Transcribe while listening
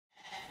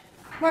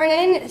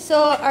Morning.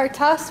 So our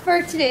task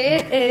for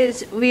today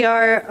is we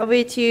are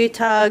away to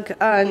tag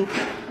and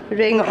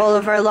ring all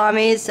of our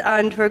lammies,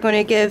 and we're going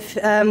to give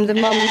the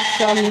mums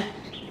some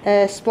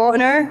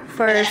spawner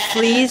for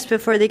fleas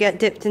before they get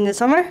dipped in the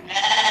summer.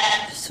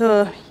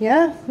 So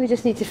yeah, we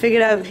just need to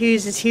figure out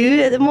whose is who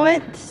at the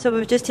moment. So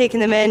we've just taken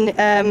them in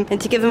and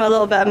to give them a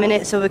little bit of a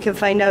minute so we can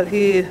find out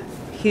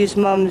whose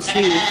mum's who,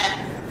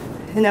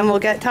 and then we'll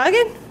get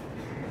tagging.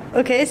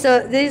 Okay,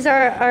 so these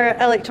are our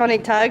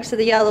electronic tags, so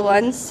the yellow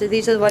ones. So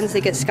these are the ones that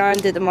get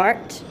scanned at the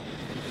mart.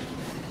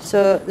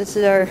 So this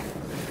is our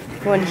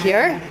one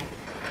here.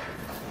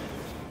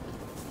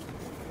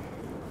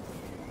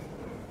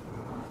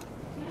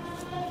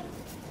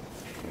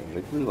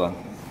 The blue one.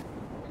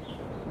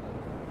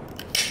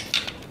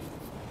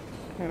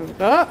 There we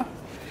go.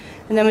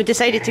 And then we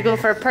decided to go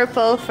for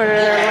purple for our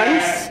other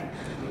ones.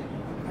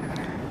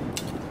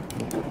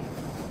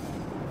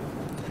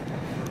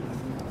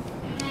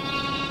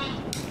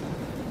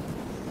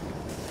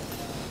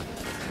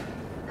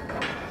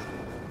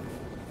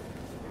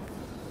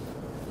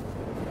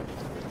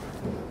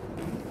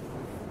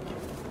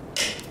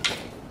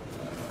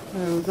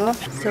 There we go.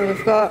 So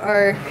we've got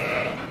our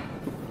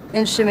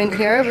instrument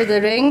here with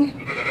the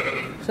ring.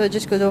 So it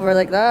just goes over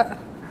like that.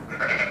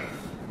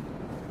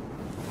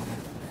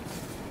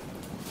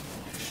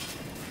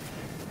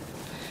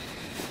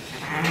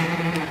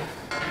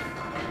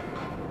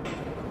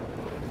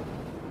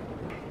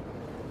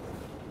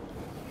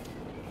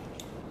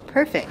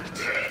 Perfect.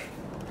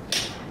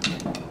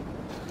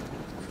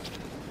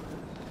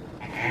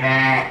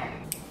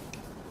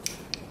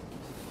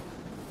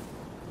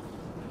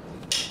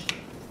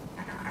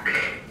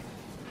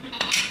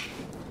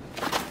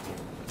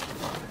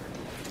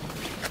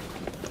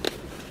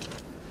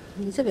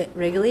 He's a bit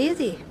wriggly, is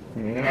he?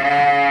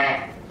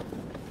 Yeah.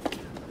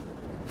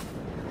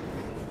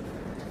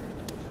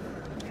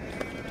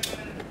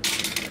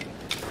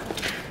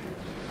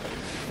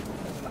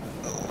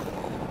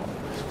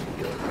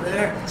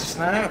 There,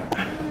 snap.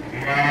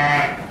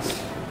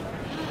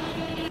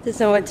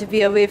 Doesn't want to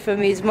be away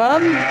from his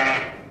mum.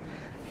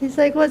 He's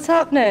like, what's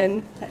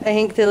happening? I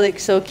think they look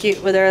so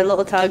cute with their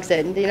little tags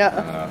in, do you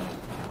know?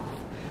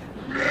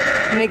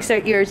 Makes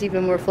their ears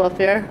even more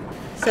fluffier.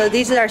 So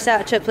these are our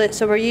set of triplets,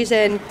 so we're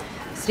using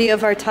 3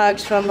 of our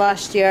tags from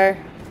last year.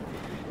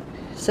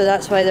 So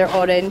that's why they're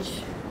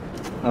orange.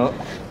 Oh.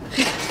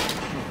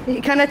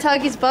 You kind of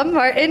tag his bum,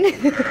 Martin. I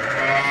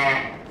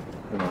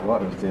don't know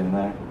what I was doing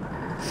there.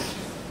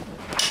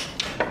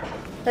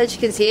 As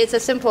you can see, it's a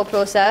simple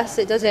process.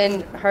 It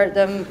doesn't hurt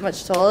them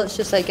much at all. It's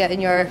just like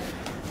getting your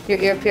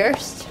ear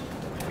pierced.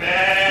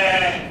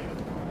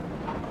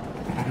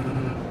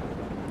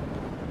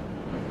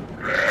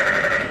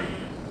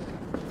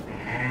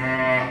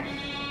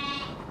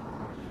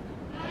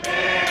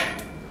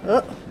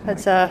 Oh,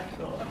 that's a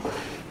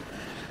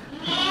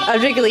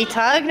wriggly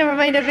tag, never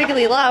mind a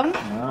wriggly lamb. No,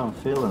 I'm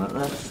feeling it,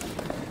 this.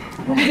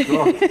 Oh my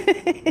god.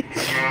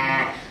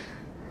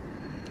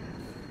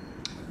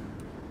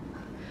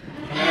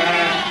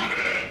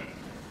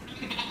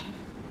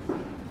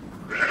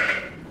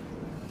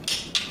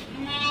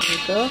 There we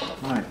go.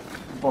 Right,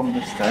 bomb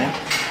this time.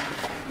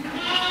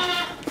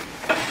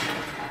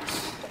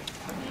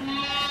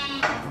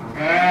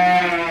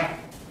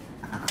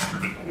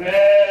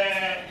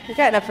 You're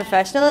getting a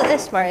professional at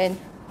this, Martin.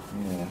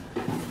 Yeah.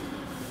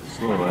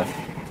 Slowly.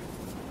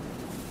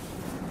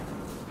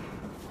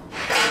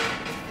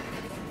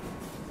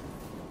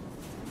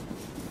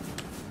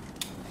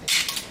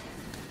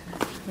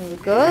 There we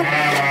go.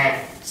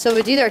 So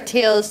we do their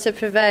tails to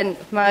prevent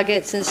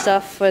maggots and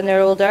stuff when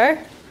they're older.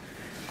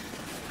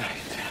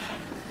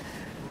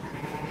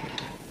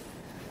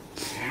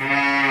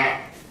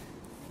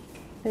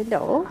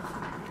 Hello.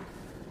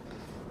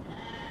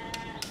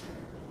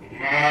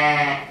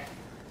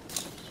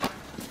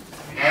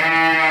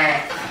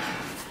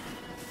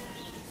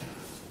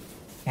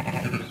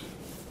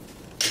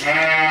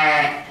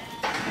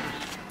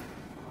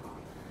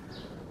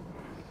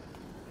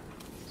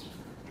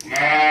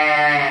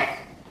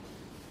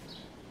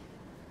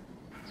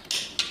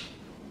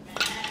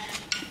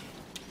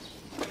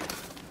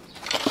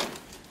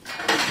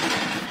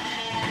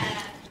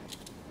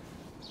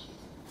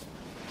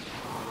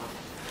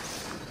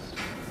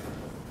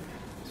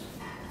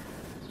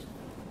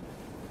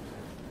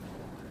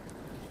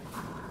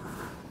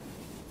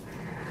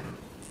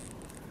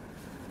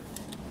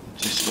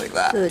 Just like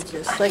that. So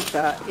just like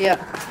that, yeah.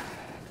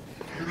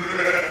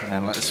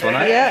 And let this one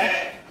out.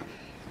 Yeah.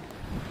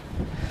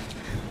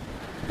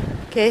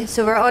 Okay,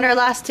 so we're on our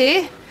last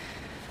 2.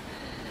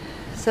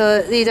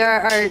 So these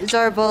are our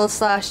Zorbal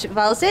 /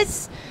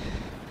 Valses.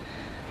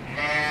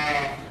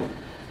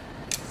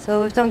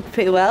 So we've done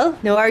pretty well.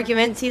 No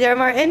arguments either,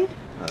 Martin.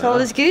 It's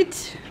always good.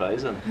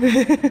 Surprising.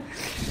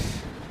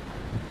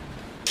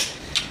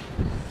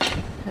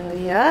 So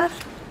yeah.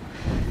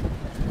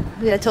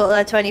 We had a total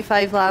of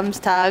 25 lambs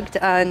tagged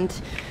and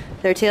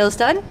their tails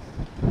done.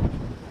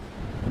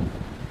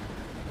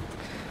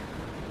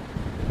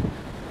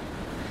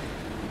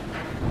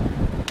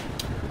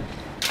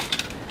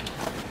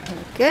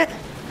 Okay.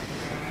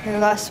 And the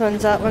last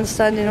one's that one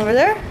standing over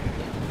there.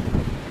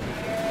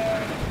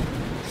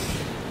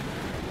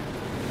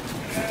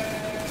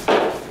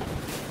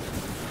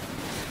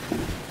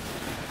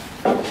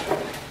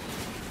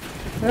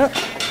 Oh.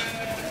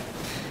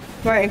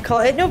 Martin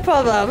caught it, no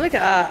problem, look at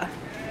that.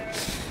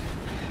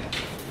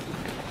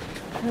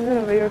 I don't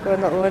know where you're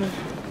going, that one.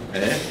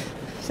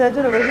 So I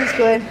don't know where he's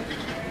going.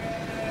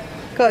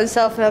 Got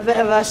himself in a bit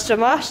of a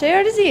stramash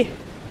there, does he?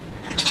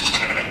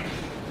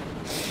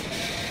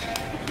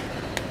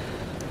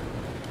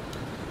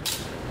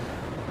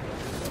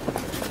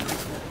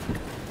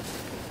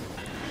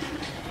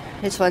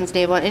 This one's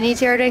not wanting his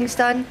earrings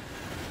done.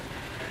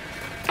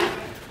 There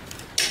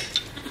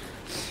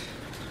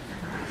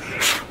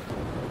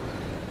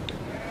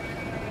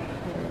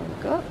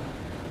we go.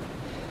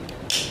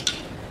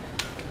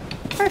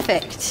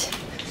 Perfect.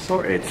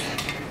 Sorted.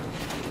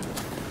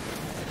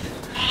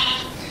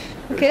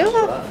 Okay,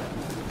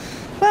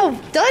 well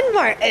done,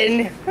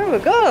 Martin. There we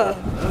go.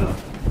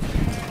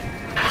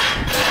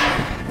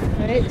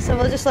 Right, so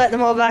we'll just let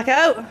them all back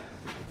out.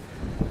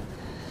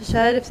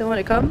 Shed if they want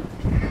to come.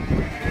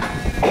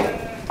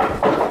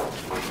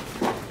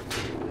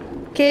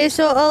 Okay,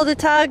 so all the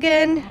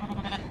tagging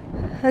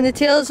and the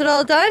tails are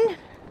all done.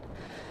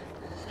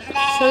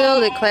 So they all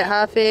look quite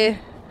happy.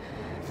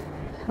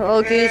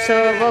 All good,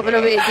 so what we're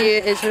away to do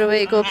is we're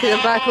away to go put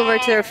them back over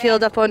to their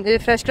field up onto the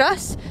fresh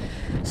grass.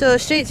 So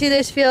straight through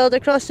this field,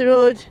 across the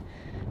road,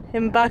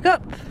 and back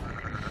up.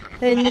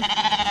 And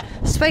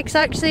Spike's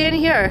actually in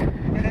here.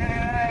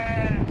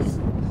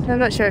 I'm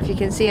not sure if you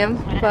can see him,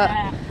 but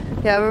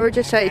yeah, we were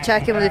just trying to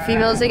check in with the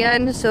females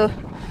again, so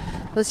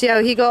we'll see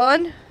how he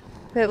got on.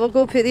 But we'll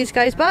go put these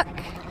guys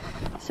back.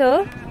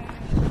 So,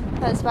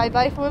 that's bye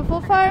bye from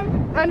Windfold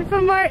Farm. And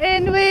from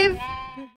Martin, wave!